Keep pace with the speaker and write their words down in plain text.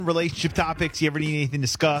Relationship topics. You ever need anything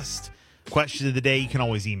discussed? Question of the day, you can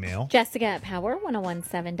always email. Jessica at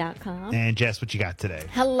power1017.com. And Jess, what you got today?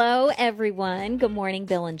 Hello, everyone. Good morning,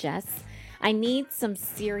 Bill and Jess. I need some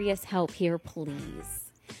serious help here,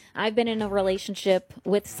 please. I've been in a relationship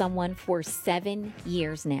with someone for 7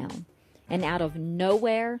 years now. And out of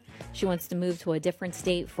nowhere, she wants to move to a different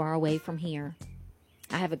state far away from here.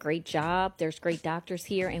 I have a great job. There's great doctors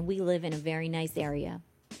here, and we live in a very nice area.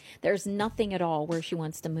 There's nothing at all where she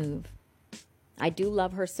wants to move. I do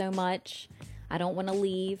love her so much. I don't want to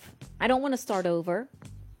leave. I don't want to start over.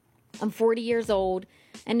 I'm 40 years old,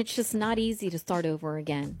 and it's just not easy to start over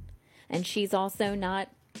again. And she's also not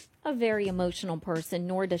a very emotional person,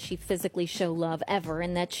 nor does she physically show love ever,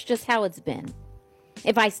 and that's just how it's been.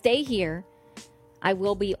 If I stay here, I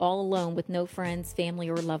will be all alone with no friends, family,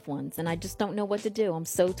 or loved ones, and I just don't know what to do. I'm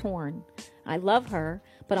so torn. I love her,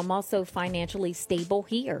 but I'm also financially stable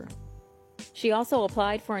here. She also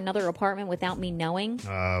applied for another apartment without me knowing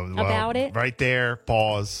about it. Right there,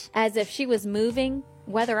 pause. As if she was moving,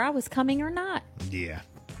 whether I was coming or not. Yeah.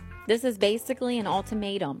 This is basically an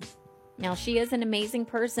ultimatum. Now, she is an amazing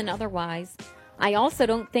person otherwise. I also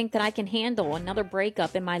don't think that I can handle another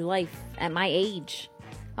breakup in my life at my age.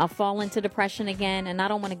 I'll fall into depression again, and I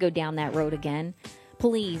don't want to go down that road again.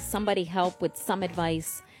 Please, somebody help with some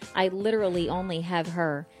advice. I literally only have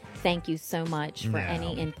her. Thank you so much for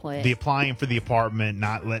any input. The applying for the apartment,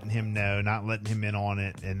 not letting him know, not letting him in on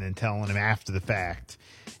it, and then telling him after the fact.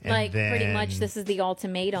 And pretty much this is the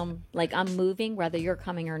ultimatum. Like, I'm moving whether you're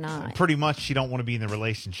coming or not. Pretty much she don't want to be in the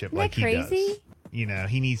relationship. Isn't like that crazy? He does. You know,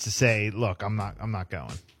 he needs to say, look, I'm not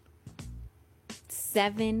going.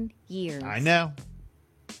 7 years. I know.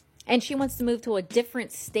 And she wants to move to a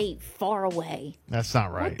different state far away. That's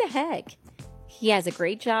not right. What the heck? He has a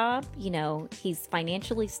great job. You know, he's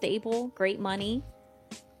financially stable, great money.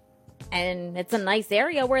 And it's a nice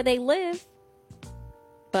area where they live.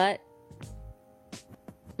 But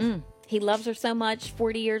he loves her so much,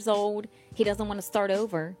 40 years old. He doesn't want to start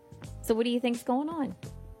over. So what do you think's going on?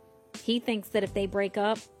 He thinks that if they break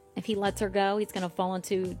up, if he lets her go, he's going to fall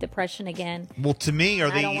into depression again. Well, to me,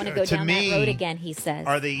 I don't want to go down that road again, he says.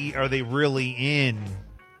 Are they really in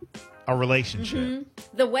a relationship?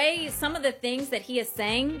 Mm-hmm. The way some of the things that he is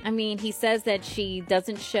saying, I mean, he says that she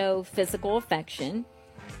doesn't show physical affection.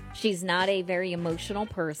 She's not a very emotional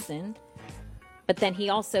person. But then he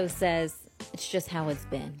also says it's just how it's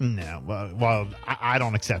been. No, well, I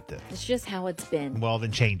don't accept it. It's just how it's been. Well,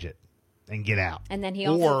 then change it and get out. And then he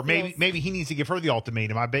also or maybe he needs to give her the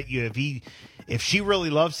ultimatum. I bet you if she really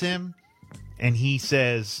loves him and he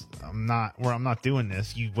says I'm not doing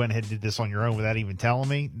this, you went ahead and did this on your own without even telling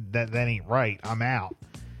me, that ain't right. I'm out.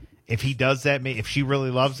 If he does that, if she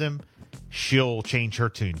really loves him, she'll change her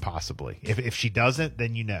tune possibly. If she doesn't,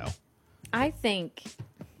 then you know. I think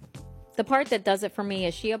the part that does it for me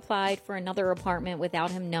is she applied for another apartment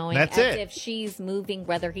without him knowing. That's as it. If she's moving,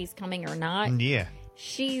 whether he's coming or not. Yeah.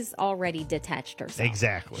 She's already detached herself.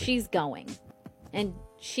 Exactly. She's going. And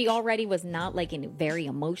she already was not like a very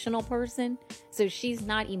emotional person. So she's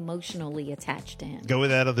not emotionally attached to him. Go with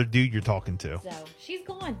that other dude you're talking to. So she's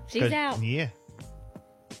gone. She's out. Yeah.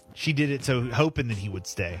 She did it so hoping that he would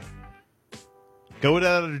stay. Go with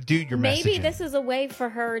that other dude you're messaging. Maybe this is a way for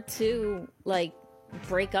her to like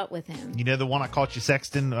break up with him. You know the one I caught you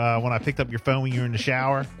sexting when I picked up your phone when you were in the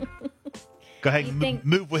shower? Go ahead and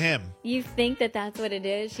move with him. You think that that's what it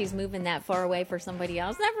is? She's moving that far away for somebody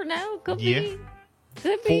else? Never know. Could be.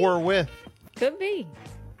 Could be. For or with. Could be.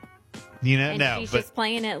 You know, and no. She's just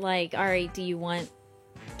playing it like, all right, do you want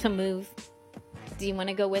to move? Do you want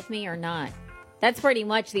to go with me or not? That's pretty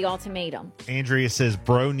much the ultimatum. Andrea says,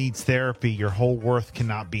 bro needs therapy. Your whole worth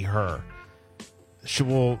cannot be her.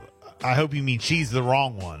 I hope you mean she's the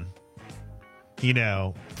wrong one, you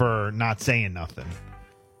know, for not saying nothing,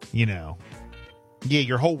 you know. Yeah,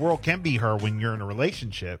 your whole world can be her when you're in a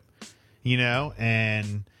relationship, you know,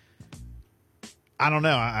 and I don't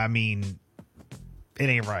know. I mean, it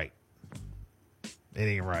ain't right. It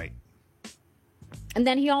ain't right. And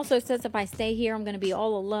then he also says, if I stay here, I'm going to be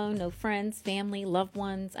all alone, no friends, family, loved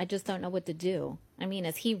ones. I just don't know what to do. I mean,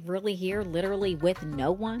 is he really here literally with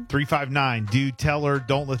no one? 359, dude, tell her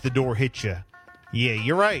don't let the door hit you. Yeah,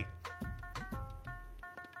 you're right.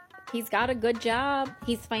 He's got a good job.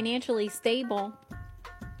 He's financially stable.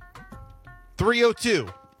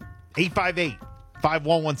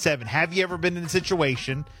 302-858-5117. Have you ever been in a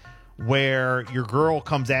situation where your girl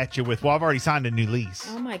comes at you with, well, I've already signed a new lease?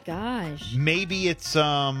 Oh, my gosh. Maybe it's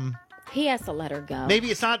he has to let her go.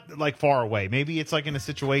 Maybe it's not like far away. Maybe it's like in a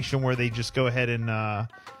situation where they just go ahead and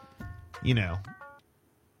you know,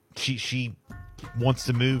 she wants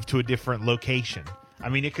to move to a different location. I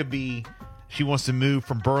mean, it could be she wants to move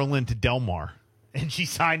from Berlin to Delmar, and she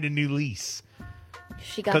signed a new lease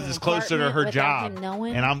She got because an it's closer to apartment her without job. him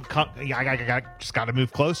knowing? And I just got to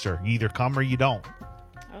move closer. You either come or you don't.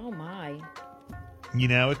 Oh my! You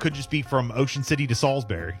know, it could just be from Ocean City to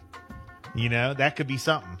Salisbury. You know, that could be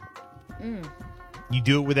something. You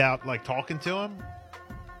do it without like talking to him.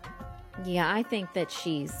 Yeah, I think that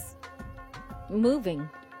she's moving.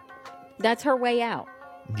 That's her way out.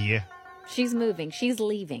 Yeah, She's moving. She's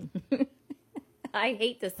leaving. I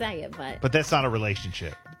hate to say it, but that's not a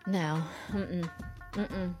relationship. no.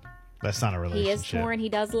 That's not a relationship. He is torn. He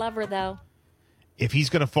does love her, though. If he's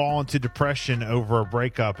going to fall into depression over a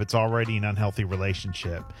breakup, it's already an unhealthy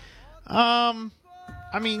relationship. I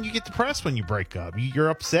mean, you get depressed when you break up. You're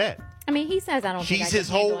upset. I mean, he says, "I don't think I She's can his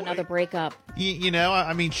handle whole- another breakup." You know,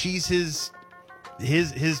 I mean, she's his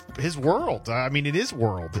world. I mean, it is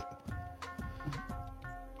world.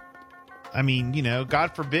 I mean, you know,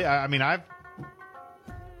 God forbid. I mean,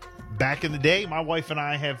 back in the day, my wife and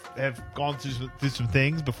I have gone through some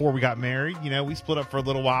things before we got married. You know, we split up for a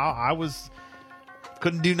little while. I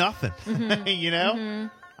couldn't do nothing. You know,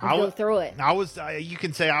 Go through it. I was. You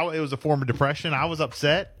can say it was a form of depression. I was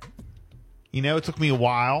upset. You know, it took me a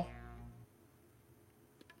while.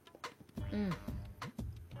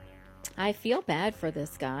 I feel bad for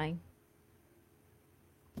this guy.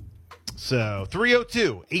 So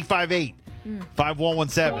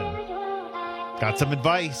 302-858-5117. Got some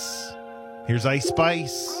advice. Here's Ice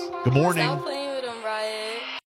Spice. Good morning. Southland.